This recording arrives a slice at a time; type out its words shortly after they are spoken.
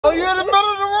Oh, you're in the middle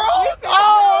of the road?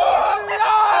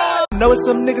 Oh, no. Know it's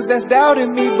some niggas that's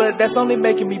doubting me, but that's only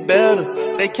making me better.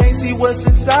 They can't see what's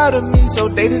inside of me, so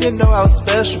they didn't know I was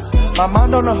special. My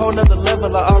mind on a whole nother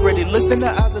level, I already looked in the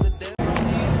eyes of the devil.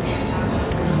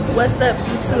 What's up,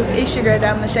 YouTube? It's your girl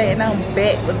Dime.lashayy, and I'm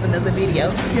back with another video.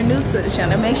 If you're new to the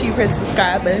channel, make sure you press the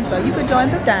subscribe button so you can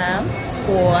join the Dime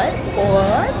Squad,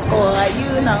 or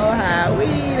you know how we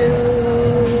do.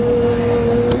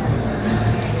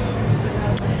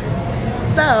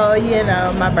 So, you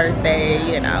know, my birthday,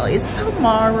 you know, is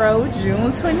tomorrow,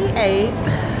 June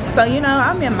 28th. So, you know,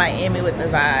 I'm in Miami with the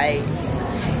vibes.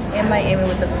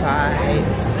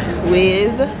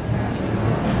 With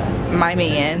my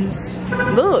mans.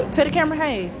 Look, tell the camera,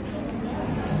 hey.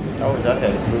 Oh, I had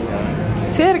a fruit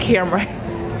on. Tell the camera.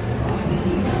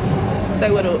 Say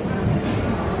what up.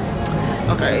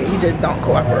 Okay, he just don't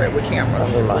cooperate with cameras.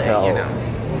 But, you know.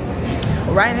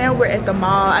 Right now we're at the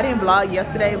mall. I didn't vlog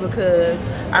yesterday because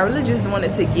I really just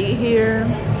wanted to get here.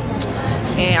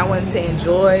 And I wanted to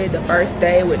enjoy the first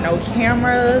day with no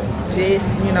cameras. Just,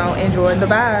 you know, enjoying the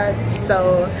vibe.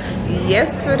 So,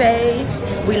 yesterday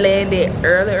we landed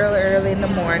early in the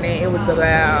morning. It was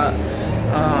about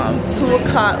 2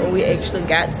 o'clock when we actually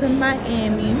got to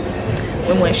Miami.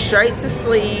 We went straight to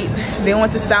sleep. Then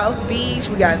went to South Beach.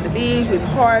 We got to the beach. We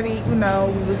partied. You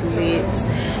know, we was lit.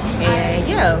 And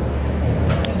yeah,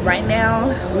 right now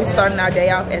we're starting our day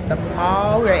off at the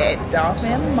mall. We're at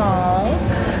Dolphin Mall.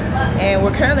 And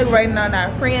we're currently waiting on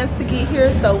our friends to get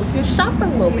here so we can shop a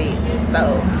little bit.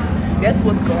 So that's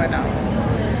what's going on.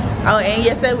 Oh, and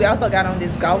yesterday we also got on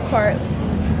this golf cart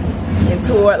and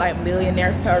toured like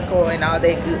Millionaire Circle and all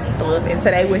that good stuff. And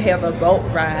today we have a boat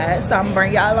ride, so I'm gonna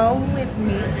bring y'all along with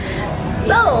me.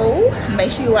 So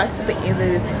make sure you watch to the end of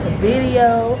this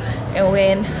video, and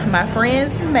when my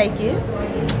friends make it,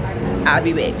 I'll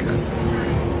be back.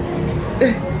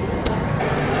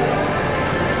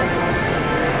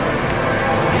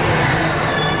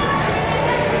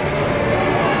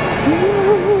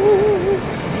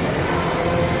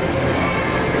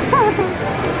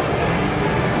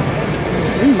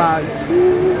 My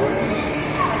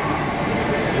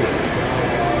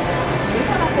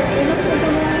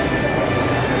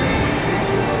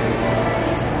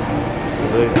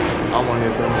I'm on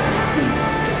here for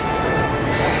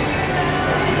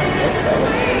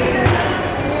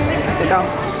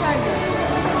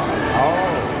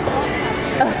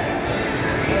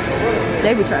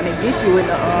They be trying to get you in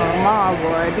the mall,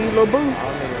 boy. These little boots.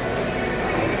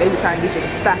 They be trying to get you to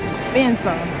stop and spend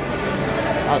some.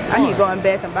 I need to go in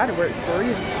Bath and Body Works for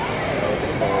real.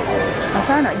 I'm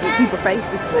trying not to get people faces,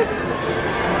 but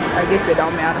I guess it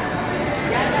don't matter.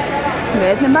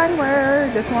 Bath and Body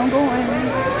Works, that's where I'm going.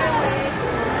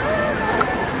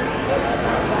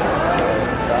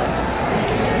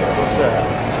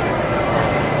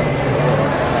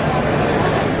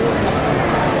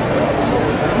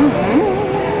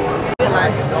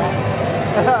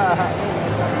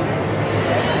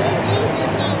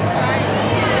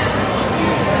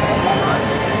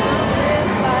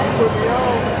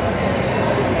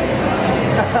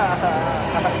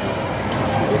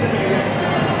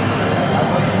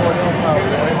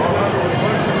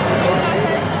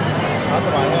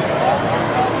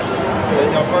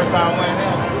 It's your first time wearing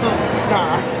them?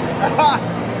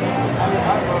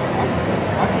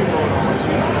 I keep going on my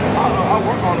shit. I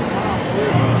work all the time.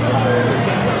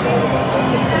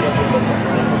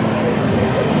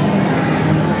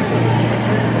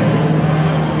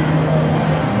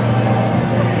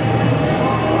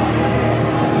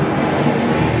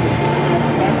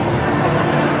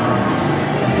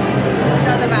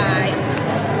 Another vibe.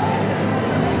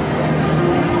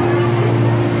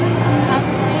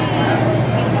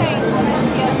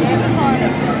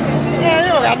 Yeah, you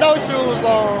don't got no shoes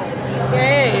on.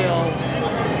 Damn.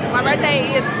 My birthday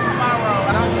is tomorrow.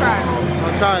 Don't try.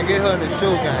 I'm trying to get her in the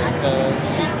shoe game because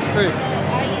she's tripping.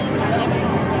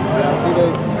 Yeah, see,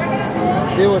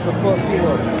 they what the fuck she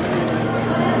was.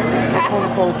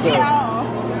 24/7.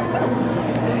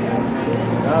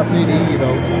 Y'all see these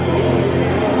though.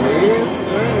 Yes,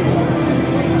 sir.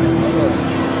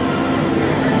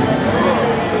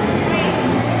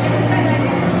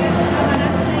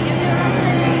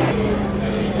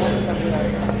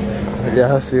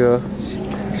 Yeah, I see her.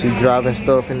 She dropping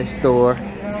stuff in the store.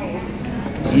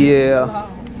 Yeah.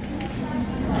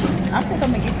 I think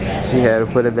I'm gonna get that. She had to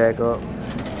put it back up.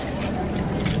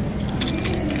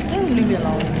 Leave me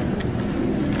alone.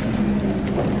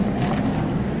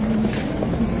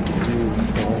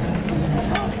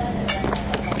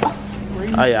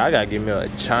 Oh yeah, I gotta give me a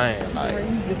chain. Like,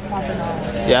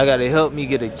 yeah, I gotta help me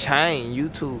get a chain.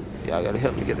 YouTube. Y'all gotta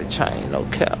help me get a chain, no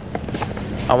cap.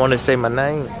 I wanna say my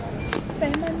name.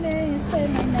 Say my name, say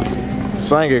my name.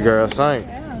 Sing it, girl, sing.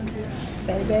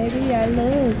 Say, baby, I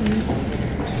love you.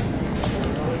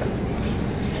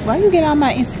 Why you get all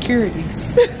my insecurities?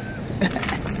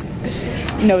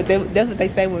 You know, that's what they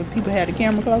say when people have the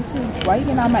camera close to them. Why you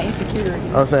getting all my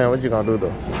insecurities? I'm saying, what you gonna do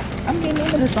though? I'm getting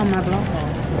into this on my blog.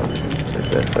 It's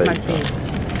that fake. Like that.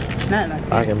 It's not like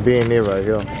that. I can be in there right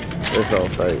here. It's all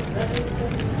fake.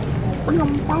 I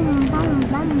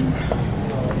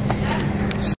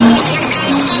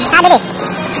did it.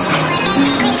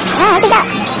 Oh, good job.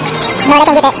 No, they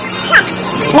can't get that.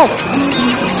 No.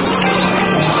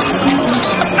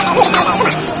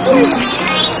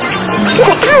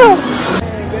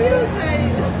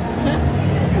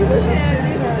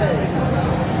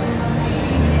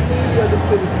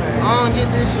 I don't get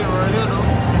this shit right here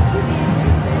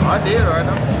though. I did right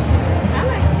now.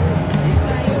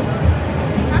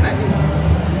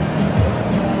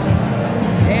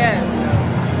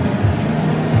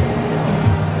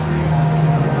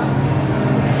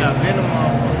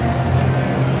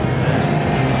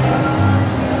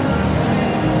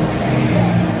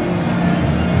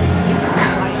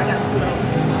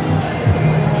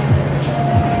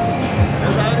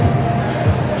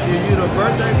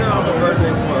 Birthday girl or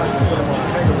birthday boy?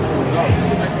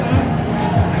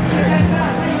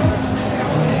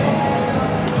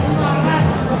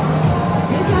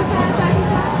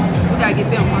 We gotta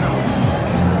get them one on.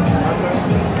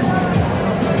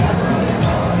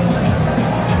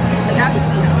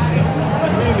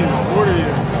 We ain't even order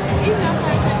yet.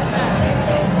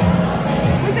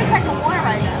 We can take a one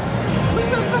right now. We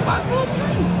still talk about 2 or 3.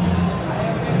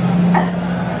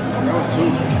 That was 2.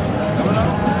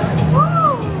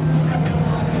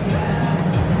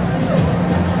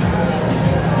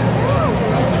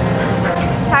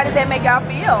 How did that make y'all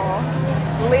feel?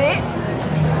 Lit?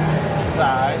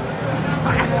 Side.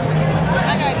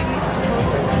 I gotta give me some food.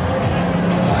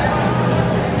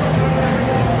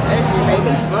 Actually,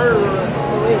 maybe.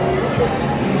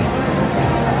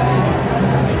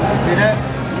 See that?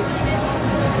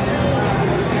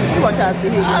 You want y'all to see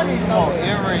here? I need some more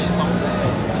earrings on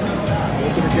that. Go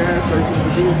to the gas station to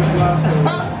do some blast.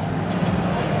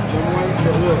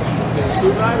 Look,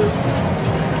 2 nights.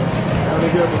 Gotta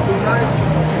get for 2 nights.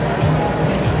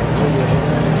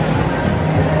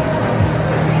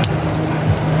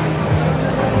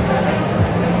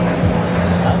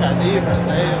 I got these for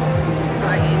sale.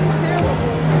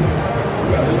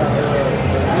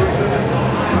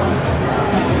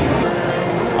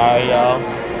 Alright, y'all.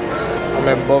 I'm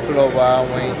at Buffalo Wild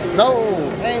Wings. No,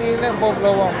 I ain't even at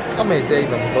Buffalo Wild. I'm at Dave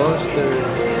 &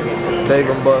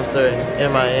 Buster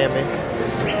in Miami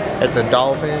at the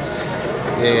Dolphins.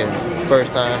 Yeah,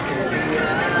 first time.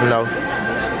 You know.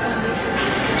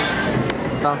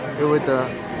 Here with the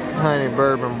honey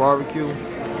bourbon barbecue.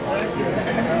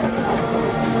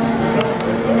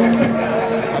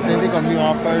 I think they're gonna be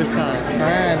my first time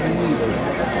trying these. I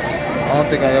don't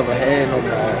think I ever had no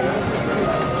more.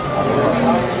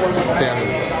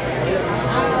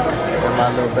 And my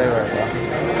little baby right now.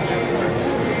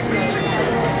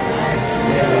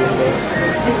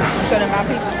 Show them my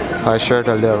people. Her shirt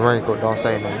a little wrinkled, don't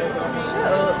say nothing.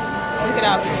 Shut up. Look at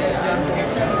our people.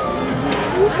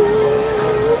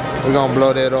 We're gonna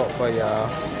blow that up for y'all.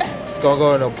 Gonna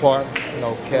go in the park,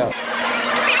 no cap.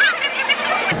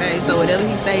 Okay, so whatever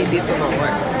he say, this will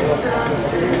work.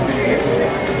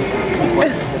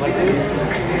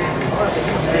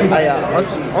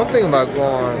 I'm thinking about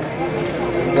going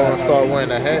to start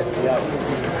wearing a hat.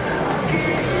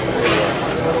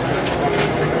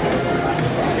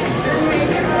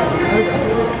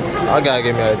 I gotta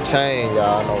get me a chain,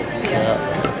 y'all. No cap.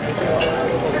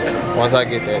 Once I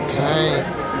get that chain,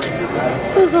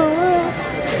 it's alright.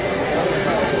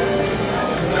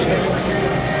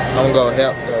 I'm gonna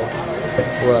help though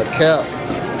with a cap.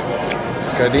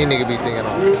 Cause these niggas be thinking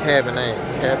on cabin ain't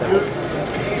cabin.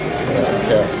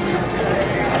 Cap.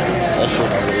 That shit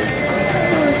not really.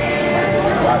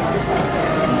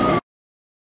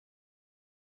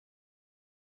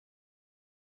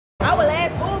 I would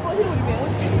ask Uber, he would have been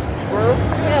with you.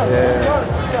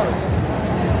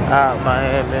 Yeah. Out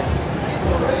Miami.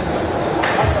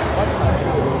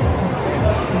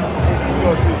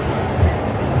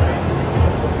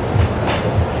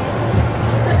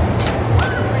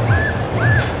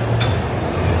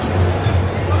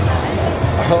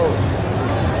 Oh.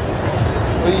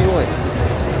 What are you doing?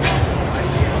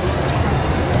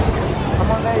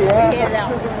 Come on there, yeah.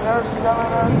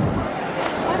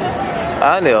 I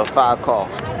need a 5 call.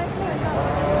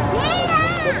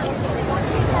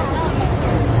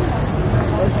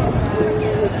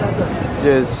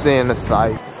 Just seeing the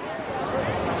sight.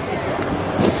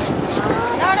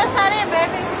 No, that's not it,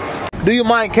 baby. Do you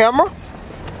mind camera?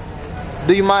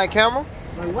 Do you mind camera?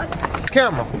 What?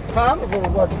 Camera.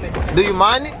 What? Do you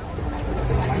mind it?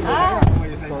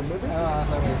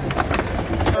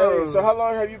 Hey, so how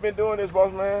long have you been doing this,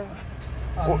 boss man?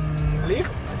 Leaf?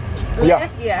 Yeah.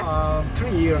 Yeah. 3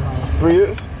 years now. 3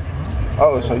 years?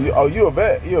 Oh, so you a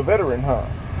veteran, huh?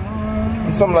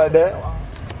 Something like that.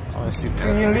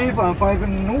 Three in leaf and 5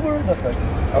 in Uber. That's right.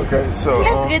 Okay, so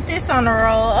Let's get this on the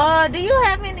roll. Do you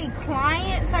have any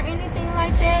clients or anything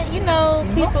like that? You know,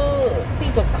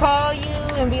 people call you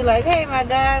and be like, "Hey, my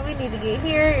guy, we need to get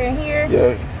here and here."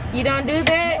 yeah. You don't do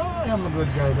that? I'm a good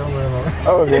guy. Don't worry about it.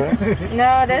 Oh, okay.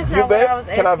 No, that's You not what I was vape?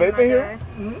 asking. Can I vape my in here?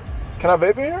 guy. Can I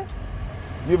vape in here?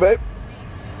 You vape?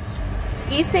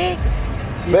 E-cig?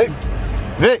 Vape?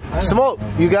 Vic, smoke.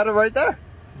 You got it right there?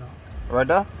 No. Right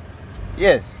there?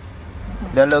 Yes.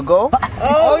 That little go?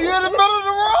 Oh, you're in the middle of the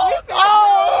road?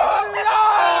 Oh,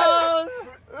 Lord!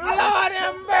 Lord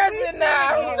have mercy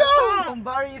now.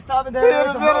 Somebody stop in You're in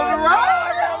there. the middle of the road?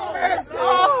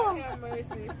 Lord have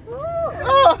mercy.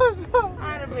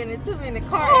 I'd have been in too many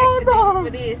car accidents for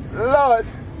this. Lord,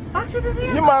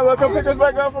 you might as well come pick us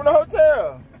back up from the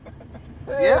hotel.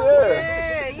 Yeah.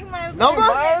 Yeah, you might as well. Number?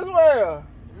 Might as well.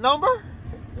 Number?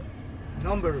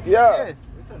 Number. Yeah. Yes.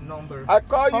 It's a number. I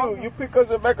call you. You pick us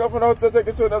back up from the hotel, take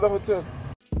us to another hotel.